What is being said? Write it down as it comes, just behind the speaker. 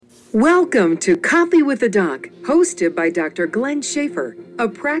Welcome to Coffee with the Doc, hosted by Dr. Glenn Schaefer, a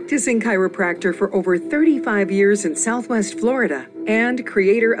practicing chiropractor for over 35 years in Southwest Florida and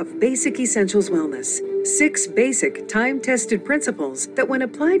creator of Basic Essentials Wellness, 6 basic time-tested principles that when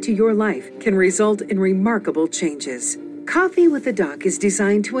applied to your life can result in remarkable changes. Coffee with the Doc is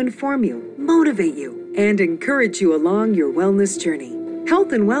designed to inform you, motivate you, and encourage you along your wellness journey.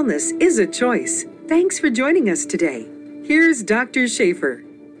 Health and wellness is a choice. Thanks for joining us today. Here's Dr. Schaefer.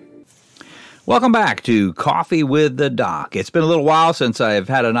 Welcome back to Coffee with the Doc. It's been a little while since I've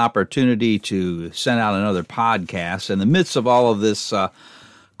had an opportunity to send out another podcast. In the midst of all of this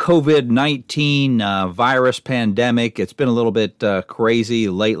COVID-19 virus pandemic, it's been a little bit crazy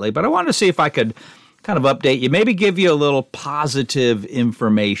lately, but I wanted to see if I could kind of update you, maybe give you a little positive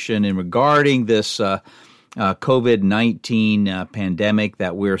information in regarding this COVID-19 pandemic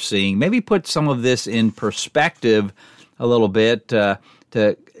that we're seeing. Maybe put some of this in perspective a little bit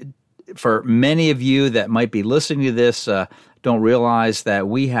for many of you that might be listening to this, don't realize that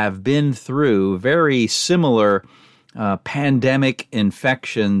we have been through very similar pandemic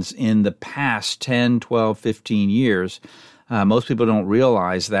infections in the past 10, 12, 15 years. Most people don't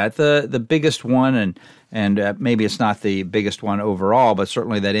realize that. The biggest one, and maybe it's not the biggest one overall, but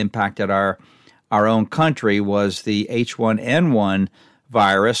certainly that impacted our own country, was the H1N1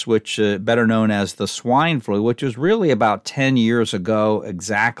 virus, which better known as the swine flu, which was really about 10 years ago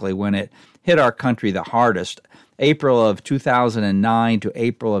exactly when it hit our country the hardest. April of 2009 to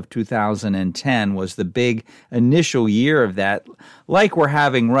April of 2010 was the big initial year of that, like we're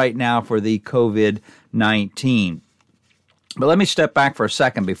having right now for the COVID-19. But let me step back for a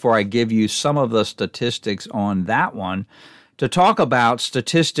second before I give you some of the statistics on that one, to talk about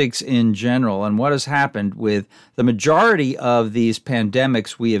statistics in general and what has happened with the majority of these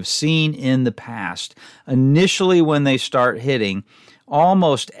pandemics we have seen in the past. Initially, when they start hitting,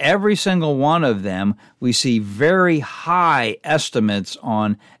 almost every single one of them, we see very high estimates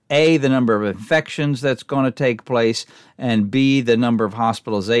on A, the number of infections that's going to take place, and B, the number of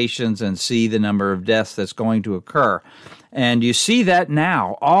hospitalizations, and C, the number of deaths that's going to occur. And you see that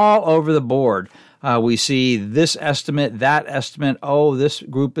now all over the board. We see this estimate, that estimate. Oh, this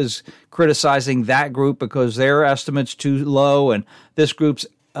group is criticizing that group because their estimate's too low, and this group's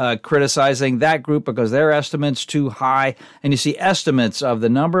criticizing that group because their estimate's too high. And you see estimates of the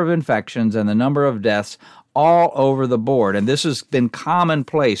number of infections and the number of deaths all over the board. And this has been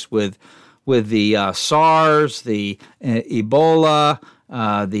commonplace with the SARS, the Ebola,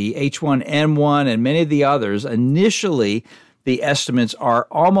 the H1N1, and many of the others. Initially, the estimates are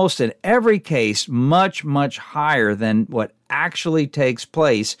almost in every case much, much higher than what actually takes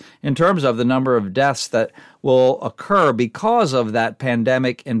place in terms of the number of deaths that will occur because of that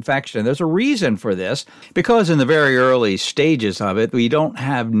pandemic infection. There's a reason for this, because in the very early stages of it, we don't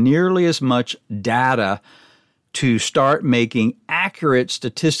have nearly as much data to start making accurate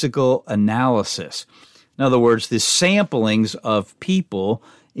statistical analysis. In other words, the samplings of people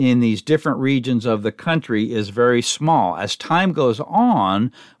in these different regions of the country is very small. As time goes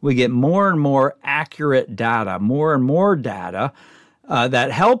on, we get more and more accurate data, more and more data that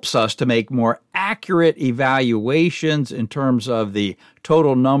helps us to make more accurate evaluations in terms of the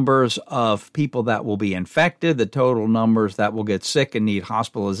total numbers of people that will be infected, the total numbers that will get sick and need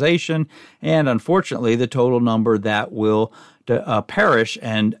hospitalization, and unfortunately, the total number that will perish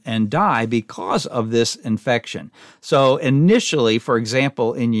and die because of this infection. So initially, for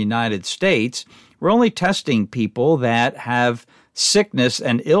example, in the United States, we're only testing people that have sickness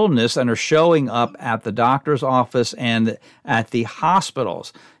and illness and are showing up at the doctor's office and at the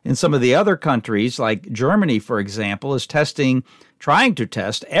hospitals. In some of the other countries, like Germany, for example, is trying to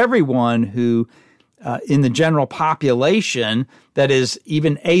test everyone who in the general population that is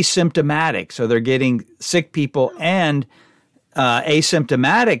even asymptomatic. So they're getting sick people and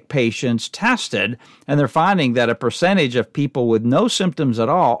asymptomatic patients tested, and they're finding that a percentage of people with no symptoms at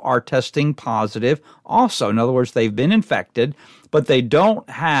all are testing positive also. In other words, they've been infected, but they don't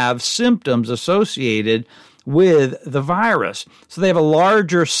have symptoms associated with the virus. So they have a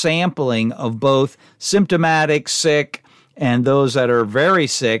larger sampling of both symptomatic, sick, and those that are very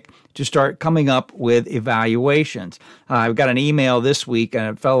sick to start coming up with evaluations. I've got an email this week,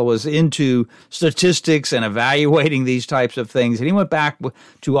 and a fellow was into statistics and evaluating these types of things, and he went back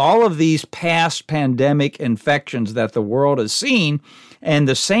to all of these past pandemic infections that the world has seen, and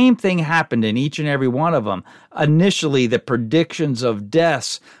the same thing happened in each and every one of them. Initially, the predictions of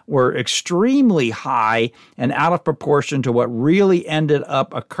deaths were extremely high and out of proportion to what really ended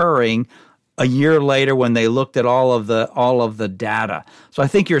up occurring a year later when they looked at all of the data. So I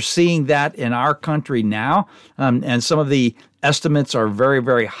think you're seeing that in our country now, and some of the estimates are very,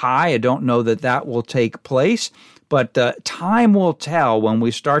 very high. I don't know that will take place, but time will tell when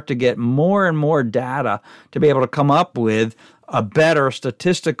we start to get more and more data to be able to come up with a better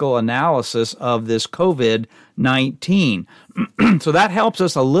statistical analysis of this COVID-19. So that helps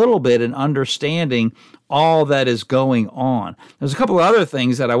us a little bit in understanding all that is going on. There's a couple of other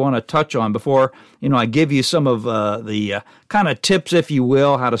things that I want to touch on before, I give you some of the kind of tips, if you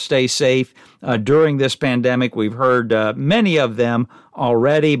will, how to stay safe during this pandemic. We've heard many of them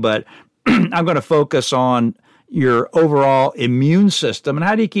already, but I'm going to focus on your overall immune system and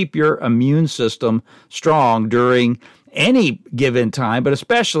how do you keep your immune system strong during any given time, but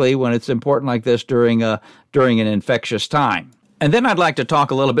especially when it's important like this during an infectious time. And then I'd like to talk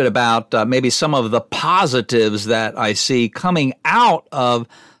a little bit about maybe some of the positives that I see coming out of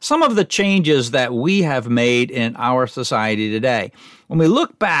some of the changes that we have made in our society today. When we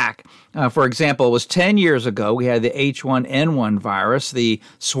look back, for example, it was 10 years ago, we had the H1N1 virus, the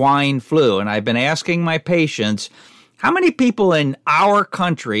swine flu, and I've been asking my patients, how many people in our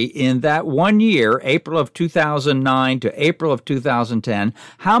country in that 1 year, April of 2009 to April of 2010,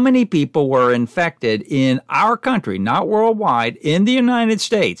 how many people were infected in our country, not worldwide, in the United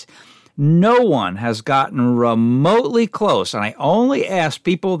States? No one has gotten remotely close. And I only asked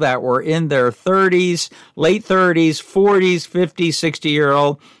people that were in their 30s, late 30s, 40s, 50s,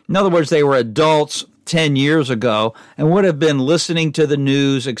 60-year-old. In other words, they were adults 10 years ago and would have been listening to the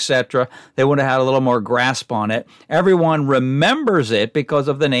news, etc. They would have had a little more grasp on it. Everyone remembers it because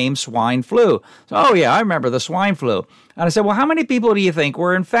of the name swine flu. So, oh yeah, I remember the swine flu. And I said, well, how many people do you think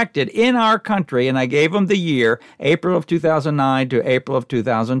were infected in our country? And I gave them the year, April of 2009 to April of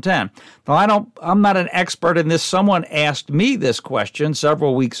 2010. Now, I'm not an expert in this. Someone asked me this question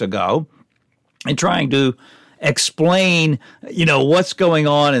several weeks ago and trying to explain, what's going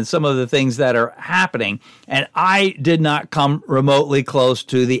on and some of the things that are happening. And I did not come remotely close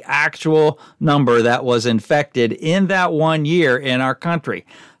to the actual number that was infected in that 1 year in our country.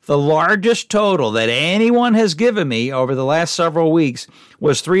 The largest total that anyone has given me over the last several weeks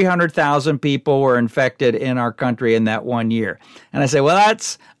was 300,000 people were infected in our country in that 1 year. And I say, well,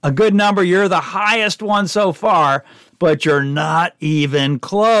 that's a good number. You're the highest one so far, but you're not even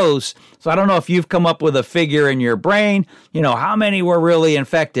close. So I don't know if you've come up with a figure in your brain, how many were really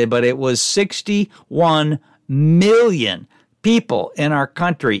infected, but it was 61 million people in our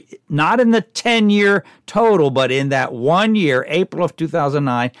country, not in the 10-year total, but in that 1 year, April of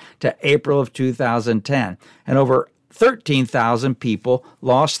 2009 to April of 2010. And over 13,000 people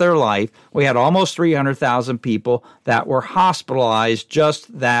lost their life. We had almost 300,000 people that were hospitalized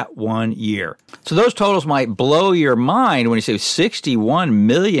just that 1 year. So those totals might blow your mind when you say 61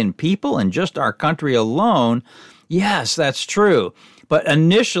 million people in just our country alone. Yes, that's true. But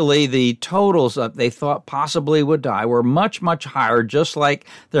initially, the totals that they thought possibly would die were much, much higher, just like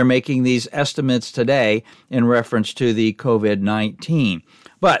they're making these estimates today in reference to the COVID-19.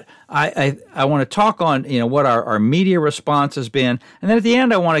 But I want to talk on what our media response has been, and then at the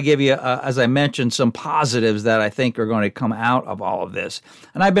end I want to give you, as I mentioned, some positives that I think are going to come out of all of this.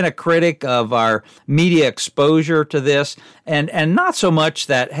 And I've been a critic of our media exposure to this, and not so much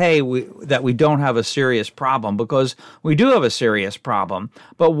that we don't have a serious problem, because we do have a serious problem.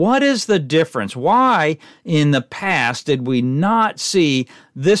 But what is the difference? Why in the past did we not see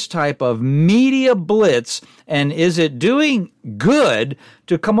this type of media blitz, and is it doing good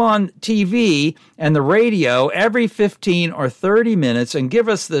to come on TV and the radio every 15 or 30 minutes and give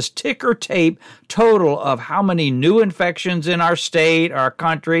us this ticker tape total of how many new infections in our state, our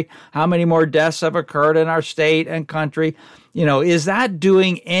country, how many more deaths have occurred in our state and country? Is that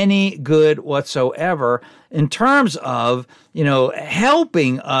doing any good whatsoever in terms of,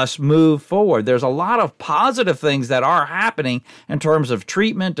 helping us move forward? There's a lot of positive things that are happening in terms of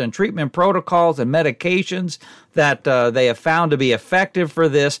treatment and treatment protocols and medications that they have found to be effective for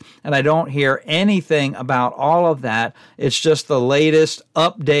this, and I don't hear anything about all of that. It's just the latest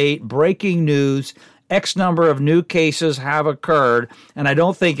update, breaking news. X number of new cases have occurred, and I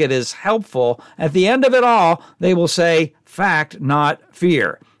don't think it is helpful. At the end of it all, they will say, fact, not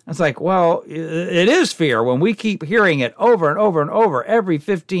fear. It's like, well, it is fear. When we keep hearing it over and over and over every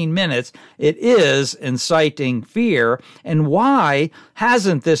 15 minutes, it is inciting fear. And why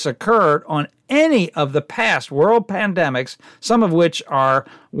hasn't this occurred on any of the past world pandemics, some of which are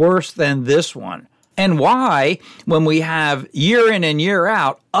worse than this one? And why, when we have year in and year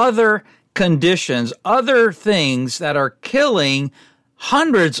out other conditions, other things that are killing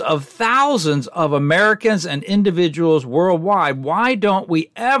hundreds of thousands of Americans and individuals worldwide. Why don't we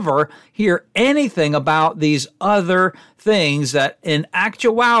ever hear anything about these other things that in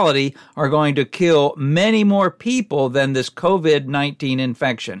actuality are going to kill many more people than this COVID-19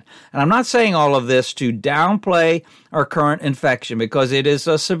 infection? And I'm not saying all of this to downplay our current infection, because it is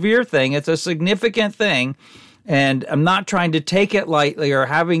a severe thing. It's a significant thing. And I'm not trying to take it lightly or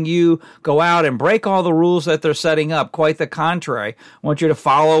having you go out and break all the rules that they're setting up. Quite the contrary. I want you to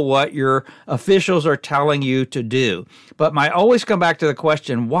follow what your officials are telling you to do. But I always come back to the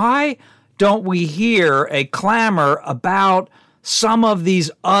question, why don't we hear a clamor about some of these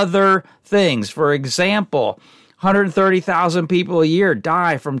other things? For example, 130,000 people a year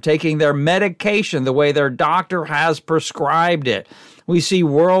die from taking their medication the way their doctor has prescribed it. We see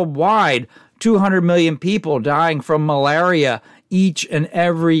worldwide 200 million people dying from malaria each and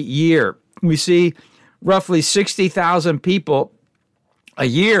every year. We see roughly 60,000 people a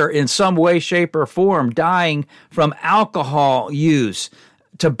year in some way, shape, or form dying from alcohol use,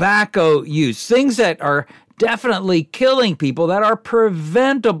 tobacco use, things that are definitely killing people that are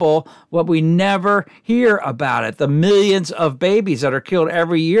preventable, but we never hear about it. The millions of babies that are killed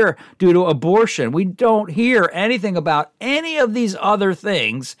every year due to abortion. We don't hear anything about any of these other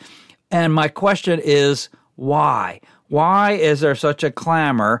things. And my question is, why? Why is there such a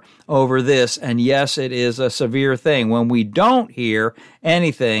clamor over this? And yes, it is a severe thing when we don't hear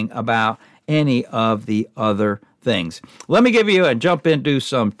anything about any of the other things. Let me give you and jump into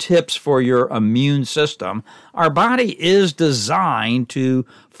some tips for your immune system. Our body is designed to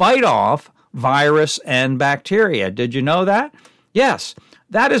fight off virus and bacteria. Did you know that? Yes.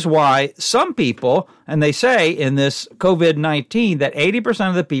 That is why some people, and they say in this COVID-19 that 80%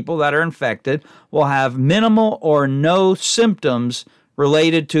 of the people that are infected will have minimal or no symptoms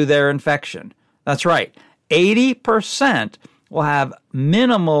related to their infection. That's right. 80% will have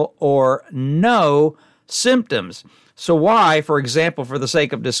minimal or no symptoms. So why, for example, for the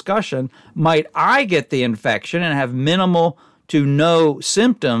sake of discussion, might I get the infection and have minimal to no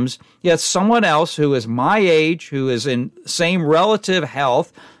symptoms, yet someone else who is my age, who is in same relative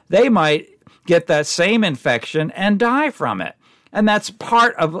health, they might get that same infection and die from it? And that's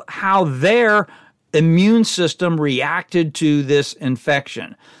part of how their immune system reacted to this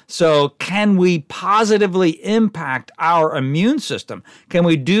infection. So can we positively impact our immune system? Can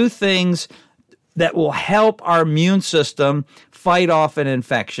we do things that will help our immune system fight off an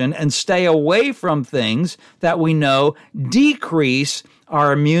infection and stay away from things that we know decrease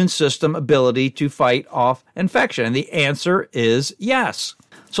our immune system ability to fight off infection? And the answer is yes.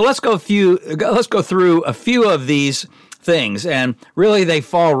 So let's go through a few of these things, and really they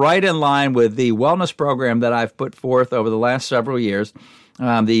fall right in line with the wellness program that I've put forth over the last several years,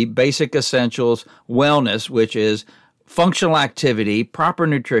 the Basic Essentials Wellness, which is functional activity, proper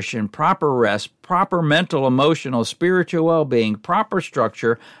nutrition, proper rest, proper mental, emotional, spiritual well-being, proper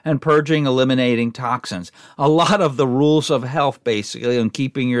structure, and purging, eliminating toxins. A lot of the rules of health, basically, and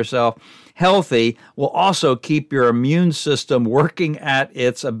keeping yourself healthy will also keep your immune system working at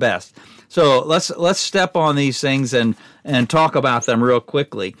its best. So let's step on these things and talk about them real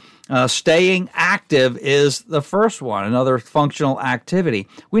quickly. Staying active is the first one, another functional activity.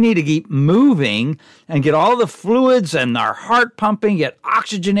 We need to keep moving and get all the fluids and our heart pumping, get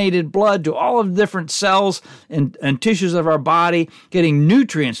oxygenated blood to all of the different cells and tissues of our body, getting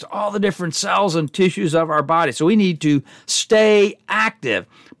nutrients to all the different cells and tissues of our body. So we need to stay active.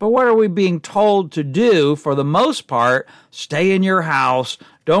 But what are we being told to do? For the most part, stay in your house.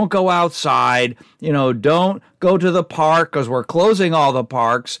 Don't go outside. Don't go to the park because we're closing all the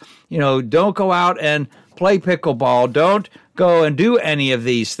parks. Don't go out and play pickleball. Don't go and do any of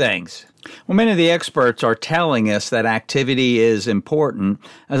these things. Well, many of the experts are telling us that activity is important.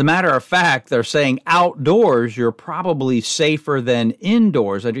 As a matter of fact, they're saying outdoors, you're probably safer than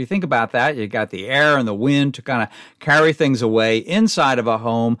indoors. If you think about that, you've got the air and the wind to kind of carry things away. Inside of a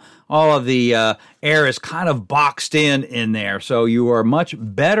home, all of the air is kind of boxed in there. So you are much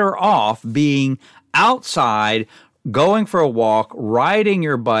better off being outside, going for a walk, riding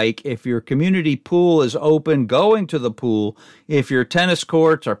your bike. If your community pool is open, going to the pool. If your tennis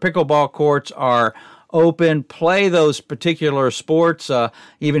courts or pickleball courts are open, play those particular sports.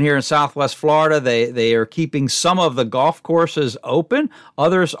 Even here in Southwest Florida, they are keeping some of the golf courses open.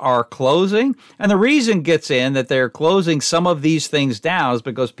 Others are closing. And the reason gets in that they're closing some of these things down is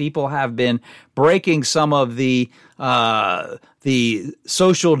because people have been breaking some of the the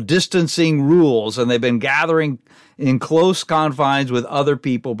social distancing rules, and they've been gathering in close confines with other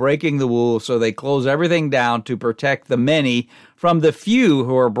people, breaking the rules, so they close everything down to protect the many from the few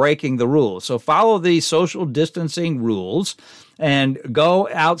who are breaking the rules. So follow these social distancing rules and go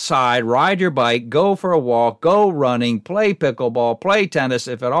outside, ride your bike, go for a walk, go running, play pickleball, play tennis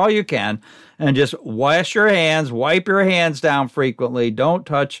if at all you can, and just wash your hands, wipe your hands down frequently. Don't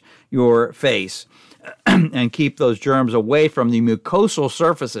touch your face and keep those germs away from the mucosal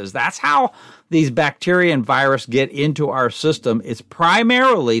surfaces. That's how these bacteria and virus get into our system. It's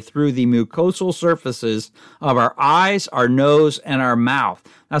primarily through the mucosal surfaces of our eyes, our nose, and our mouth.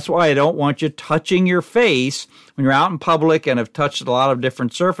 That's why I don't want you touching your face when you're out in public and have touched a lot of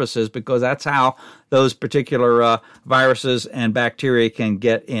different surfaces, because that's how those particular viruses and bacteria can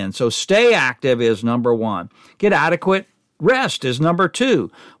get in. So stay active is number one. Get adequate rest is number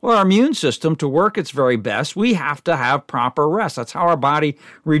two. Well, our immune system, to work its very best, we have to have proper rest. That's how our body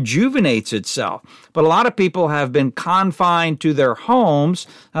rejuvenates itself. But a lot of people have been confined to their homes.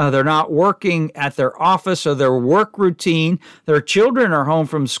 They're not working at their office or their work routine. Their children are home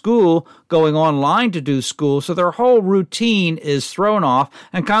from school, going online to do school, so their whole routine is thrown off,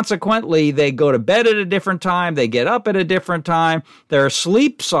 and consequently, they go to bed at a different time, they get up at a different time, their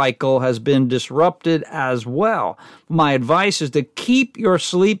sleep cycle has been disrupted as well. My advice is to keep your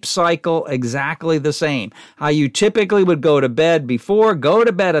sleep cycle exactly the same. How you typically would go to bed before, go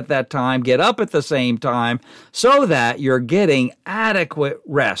to bed at that time, get up at the same time, so that you're getting adequate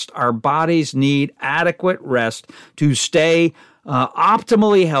rest. Our bodies need adequate rest to stay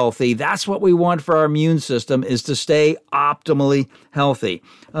optimally healthy. That's what we want for our immune system, is to stay optimally healthy.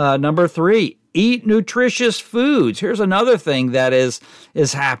 Number three, eat nutritious foods. Here's another thing that is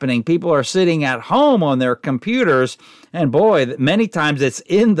happening. People are sitting at home on their computers, and boy, many times it's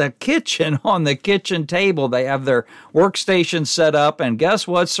in the kitchen, on the kitchen table. They have their workstation set up, and guess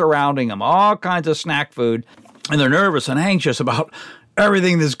what's surrounding them? All kinds of snack food, and they're nervous and anxious about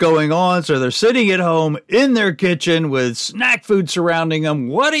everything that's going on, so they're sitting at home in their kitchen with snack food surrounding them.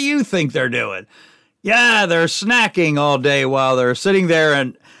 What do you think they're doing? Yeah, they're snacking all day while they're sitting there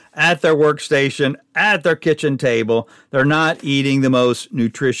and at their workstation, at their kitchen table. They're not eating the most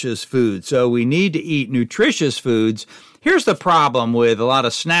nutritious food. So we need to eat nutritious foods. Here's the problem with a lot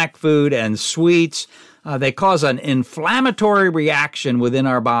of snack food and sweets. They cause an inflammatory reaction within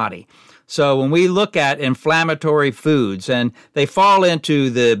our body. So when we look at inflammatory foods, and they fall into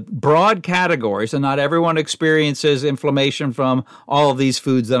the broad categories, and not everyone experiences inflammation from all of these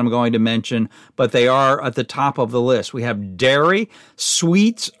foods that I'm going to mention, but they are at the top of the list. We have dairy.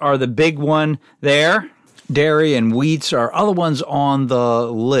 Sweets are the big one there. Dairy and wheats are other ones on the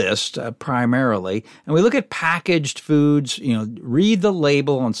list primarily. And we look at packaged foods. Read the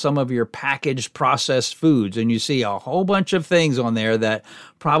label on some of your packaged processed foods, and you see a whole bunch of things on there that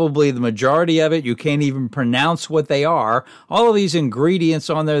probably the majority of it, you can't even pronounce what they are. All of these ingredients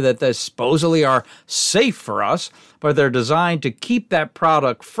on there that supposedly are safe for us, but they're designed to keep that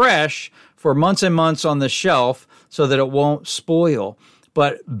product fresh for months and months on the shelf so that it won't spoil.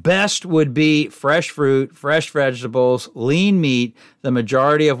 But best would be fresh fruit, fresh vegetables, lean meat, the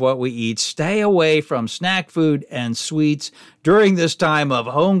majority of what we eat. Stay away from snack food and sweets during this time of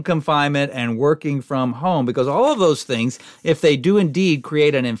home confinement and working from home, because all of those things, if they do indeed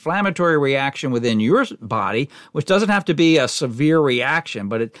create an inflammatory reaction within your body, which doesn't have to be a severe reaction,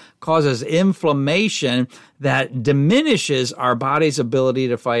 but it causes inflammation that diminishes our body's ability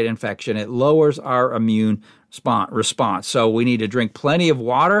to fight infection. It lowers our immune response. So we need to drink plenty of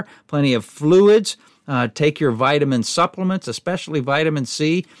water, plenty of fluids, take your vitamin supplements, especially vitamin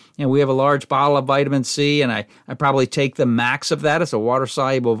C. We have a large bottle of vitamin C, and I probably take the max of that. It's a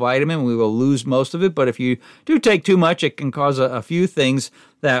water-soluble vitamin. We will lose most of it, but if you do take too much, it can cause a few things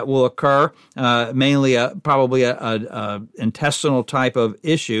that will occur, mainly probably a intestinal type of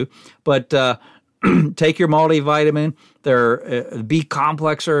issue. But take your multivitamin. Their B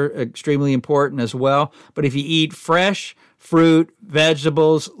complex are extremely important as well. But if you eat fresh fruit,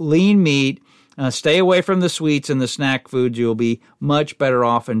 vegetables, lean meat, stay away from the sweets and the snack foods, you'll be much better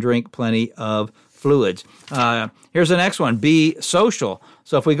off, and drink plenty of fluids. Here's the next one, be social.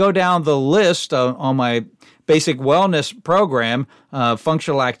 So if we go down the list on my basic wellness program,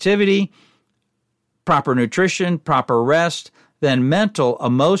 functional activity, proper nutrition, proper rest, then mental,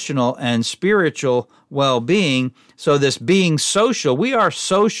 emotional, and spiritual well-being. So this being social, we are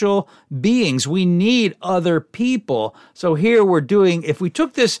social beings. We need other people. So here we're doing, if we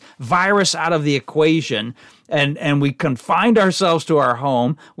took this virus out of the equation and we confined ourselves to our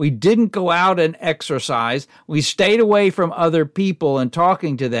home, we didn't go out and exercise, we stayed away from other people and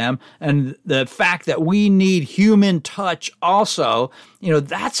talking to them, and the fact that we need human touch also,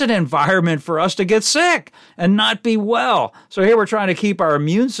 that's an environment for us to get sick and not be well. So here we're trying to keep our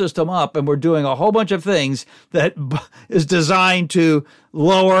immune system up, and we're doing a whole bunch of things that is designed to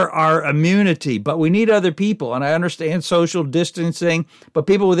lower our immunity, but we need other people. And I understand social distancing, but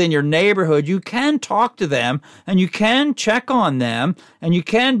people within your neighborhood, you can talk to them and you can check on them and you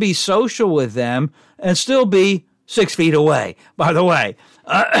can be social with them and still be 6 feet away, by the way.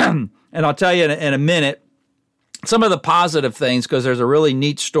 And I'll tell you in a minute some of the positive things, because there's a really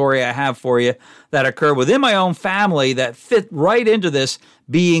neat story I have for you that occurred within my own family that fit right into this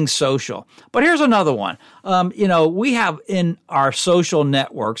being social. But here's another one. We have in our social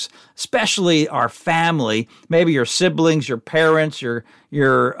networks, especially our family, maybe your siblings, your parents, your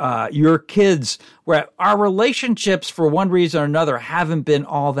kids, where our relationships for one reason or another haven't been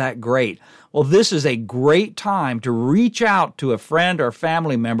all that great. Well, this is a great time to reach out to a friend or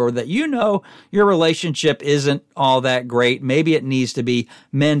family member that your relationship isn't all that great. Maybe it needs to be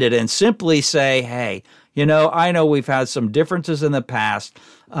mended, and simply say, hey, I know we've had some differences in the past.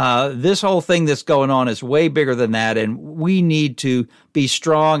 This whole thing that's going on is way bigger than that, and we need to be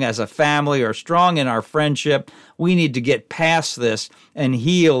strong as a family or strong in our friendship. We need to get past this and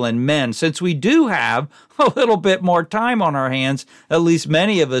heal and mend. Since we do have a little bit more time on our hands, at least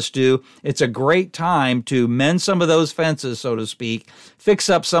many of us do, it's a great time to mend some of those fences, so to speak, fix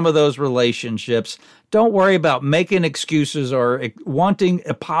up some of those relationships. Don't worry about making excuses or wanting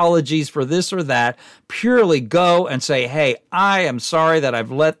apologies for this or that. Purely go and say, hey, I am sorry that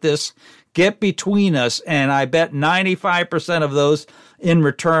I've let this get between us. And I bet 95% of those in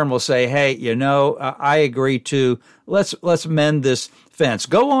return will say, hey, I agree too. Let's mend this fence.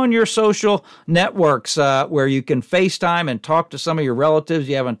 Go on your social networks where you can FaceTime and talk to some of your relatives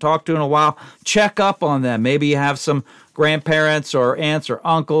you haven't talked to in a while. Check up on them. Maybe you have some grandparents or aunts or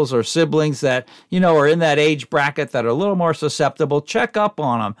uncles or siblings that, are in that age bracket that are a little more susceptible. Check up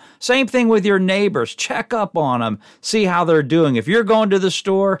on them. Same thing with your neighbors. Check up on them. See how they're doing. If you're going to the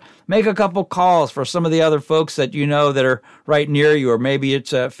store, make a couple calls for some of the other folks that that are right near you, or maybe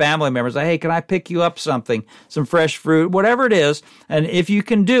it's family members. Hey, can I pick you up something, some fresh fruit, whatever it is. And if you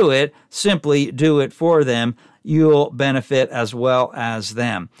can do it, simply do it for them. You'll benefit as well as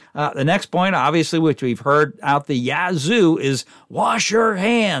them. The next point, obviously, which we've heard out the yazoo, is wash your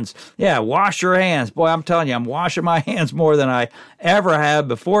hands. Yeah, wash your hands. Boy, I'm telling you, I'm washing my hands more than I ever have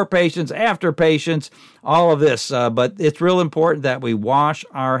before patients, after patients, all of this. But it's real important that we wash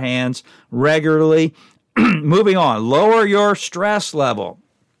our hands regularly. Moving on, lower your stress level.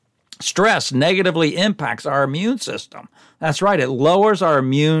 Stress negatively impacts our immune system. That's right. It lowers our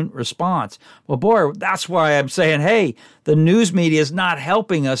immune response. Well, boy, that's why I'm saying, hey, the news media is not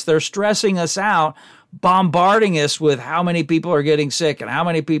helping us. They're stressing us out, bombarding us with how many people are getting sick and how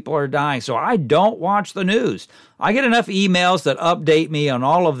many people are dying. So I don't watch the news. I get enough emails that update me on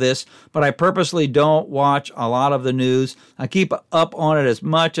all of this, but I purposely don't watch a lot of the news. I keep up on it as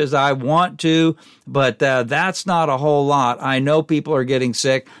much as I want to, but that's not a whole lot. I know people are getting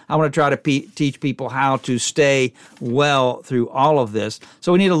sick. I want to try to teach people how to stay well through all of this.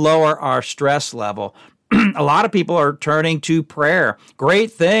 So we need to lower our stress level. A lot of people are turning to prayer.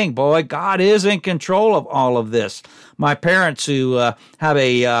 Great thing, boy. God is in control of all of this. My parents, who have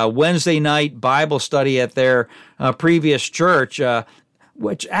a Wednesday night Bible study at their previous church,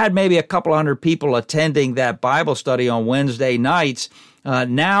 which had maybe a couple hundred people attending that Bible study on Wednesday nights,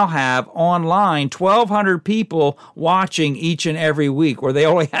 now have online 1,200 people watching each and every week, where they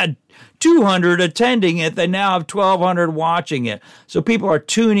only had 200 attending it. They now have 1,200 watching it. So people are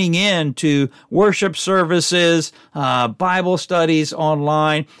tuning in to worship services, Bible studies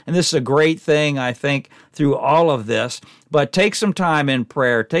online. And this is a great thing, I think, through all of this. But take some time in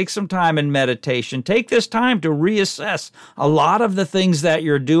prayer. Take some time in meditation. Take this time to reassess a lot of the things that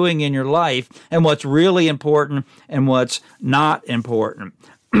you're doing in your life and what's really important and what's not important.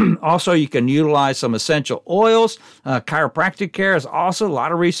 Also, you can utilize some essential oils. Chiropractic care is also a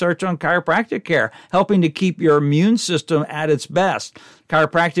lot of research on chiropractic care, helping to keep your immune system at its best.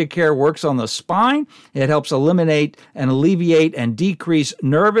 Chiropractic care works on the spine. It helps eliminate and alleviate and decrease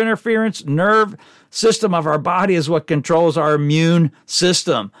nerve interference. Nerve system of our body is what controls our immune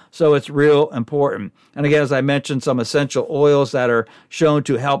system. So it's real important. And again, as I mentioned, some essential oils that are shown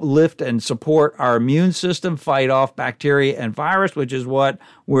to help lift and support our immune system, fight off bacteria and virus, which is what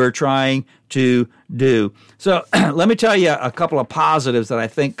we're trying to do. So let me tell you a couple of positives that I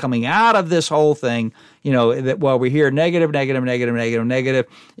think coming out of this whole thing, that while we hear negative,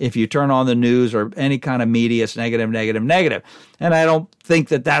 if you turn on the news or any kind of media, it's negative. And I don't think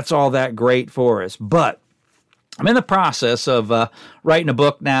that that's all that great for us. But I'm in the process of writing a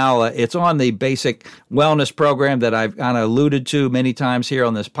book now. It's on the basic wellness program that I've kind of alluded to many times here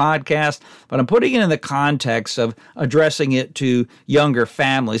on this podcast, but I'm putting it in the context of addressing it to younger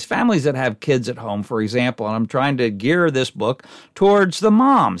families that have kids at home, for example, and I'm trying to gear this book towards the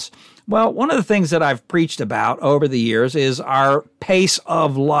moms. Well, one of the things that I've preached about over the years is our pace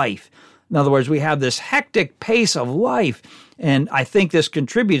of life. In other words, we have this hectic pace of life. And I think this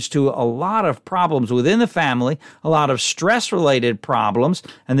contributes to a lot of problems within the family, a lot of stress-related problems,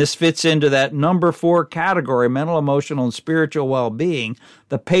 and this fits into that number 4 category, mental, emotional, and spiritual well-being.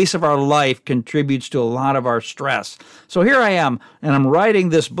 The pace of our life contributes to a lot of our stress. So here I am, and I'm writing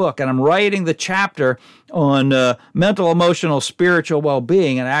this book, and I'm writing the chapter on mental, emotional, spiritual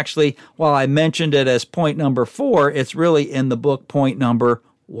well-being. And actually, while I mentioned it as point number 4, it's really in the book point number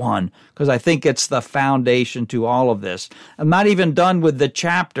 1, because I think it's the foundation to all of this. I'm not even done with the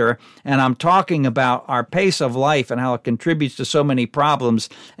chapter, and I'm talking about our pace of life and how it contributes to so many problems.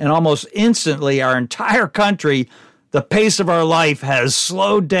 And almost instantly, our entire country, the pace of our life has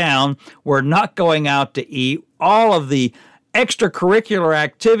slowed down. We're not going out to eat. All of the extracurricular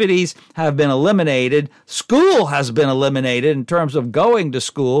activities have been eliminated. School has been eliminated in terms of going to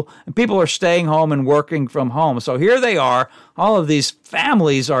school, and people are staying home and working from home. So here they are. All of these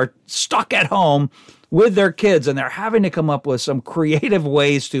families are stuck at home with their kids, and they're having to come up with some creative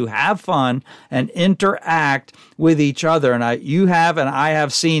ways to have fun and interact with each other. And I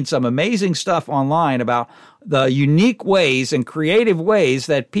have seen some amazing stuff online about the unique ways and creative ways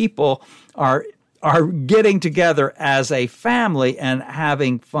that people are getting together as a family and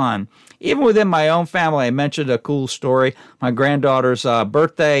having fun. Even within my own family, I mentioned a cool story. My granddaughter's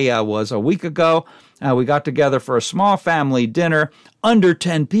birthday was a week ago. We got together for a small family dinner, under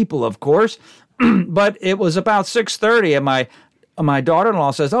 10 people, of course, but it was about 6:30, and my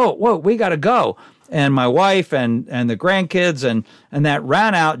daughter-in-law says, "Oh, whoa, we got to go." And my wife and the grandkids and that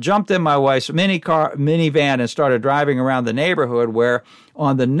ran out, jumped in my wife's minivan and started driving around the neighborhood, where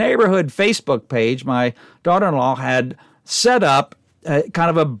on the neighborhood Facebook page, my daughter-in-law had set up kind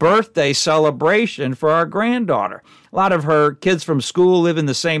of a birthday celebration for our granddaughter. A lot of her kids from school live in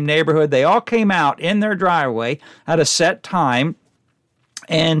the same neighborhood. They all came out in their driveway at a set time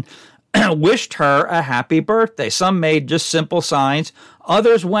and wished her a happy birthday. Some made just simple signs.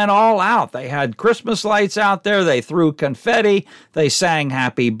 Others went all out. They had Christmas lights out there. They threw confetti. They sang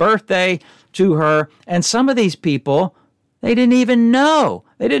happy birthday to her. And some of these people, they didn't even know.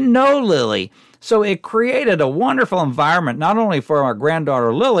 They didn't know Lily. So it created a wonderful environment, not only for our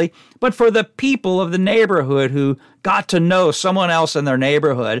granddaughter Lily, but for the people of the neighborhood who got to know someone else in their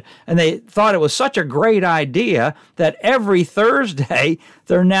neighborhood. And they thought it was such a great idea that every Thursday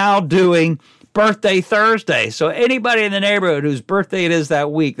they're now doing Birthday Thursday. So anybody in the neighborhood whose birthday it is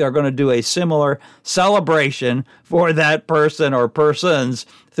that week, they're going to do a similar celebration for that person or persons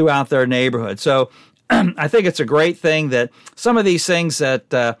throughout their neighborhood. So I think it's a great thing that some of these things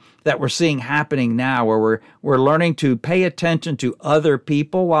that we're seeing happening now, where we're learning to pay attention to other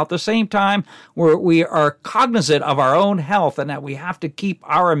people, while at the same time we are cognizant of our own health and that we have to keep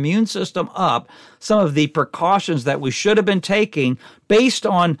our immune system up. Some of the precautions that we should have been taking based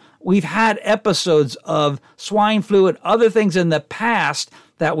on we've had episodes of swine flu and other things in the past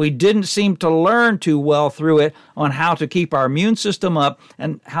that we didn't seem to learn too well through it on how to keep our immune system up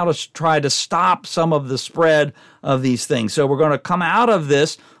and how to try to stop some of the spread of these things. So we're going to come out of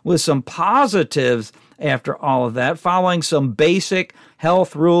this with some positives after all of that, following some basic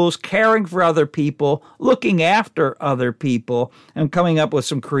health rules, caring for other people, looking after other people, and coming up with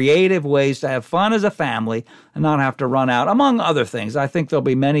some creative ways to have fun as a family and not have to run out, among other things. I think there'll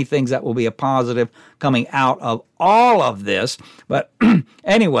be many things that will be a positive coming out of all of this. But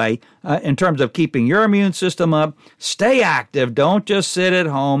anyway, in terms of keeping your immune system up, stay active. Don't just sit at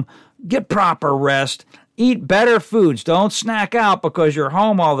home. Get proper rest. Eat better foods. Don't snack out because you're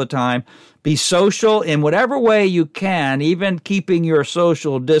home all the time. Be social in whatever way you can, even keeping your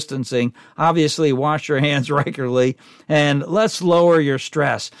social distancing. Obviously, wash your hands regularly, and let's lower your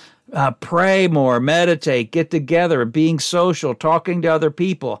stress. Pray more, meditate, get together, being social, talking to other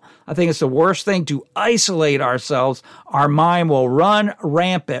people. I think it's the worst thing to isolate ourselves. Our mind will run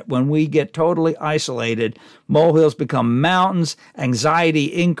rampant when we get totally isolated. Molehills become mountains, anxiety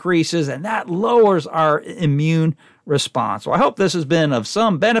increases, and that lowers our immune response. Well, I hope this has been of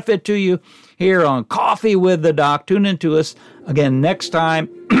some benefit to you here on Coffee with the Doc. Tune in to us again next time.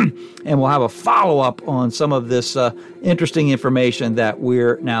 and we'll have a follow-up on some of this interesting information that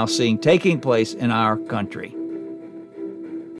we're now seeing taking place in our country.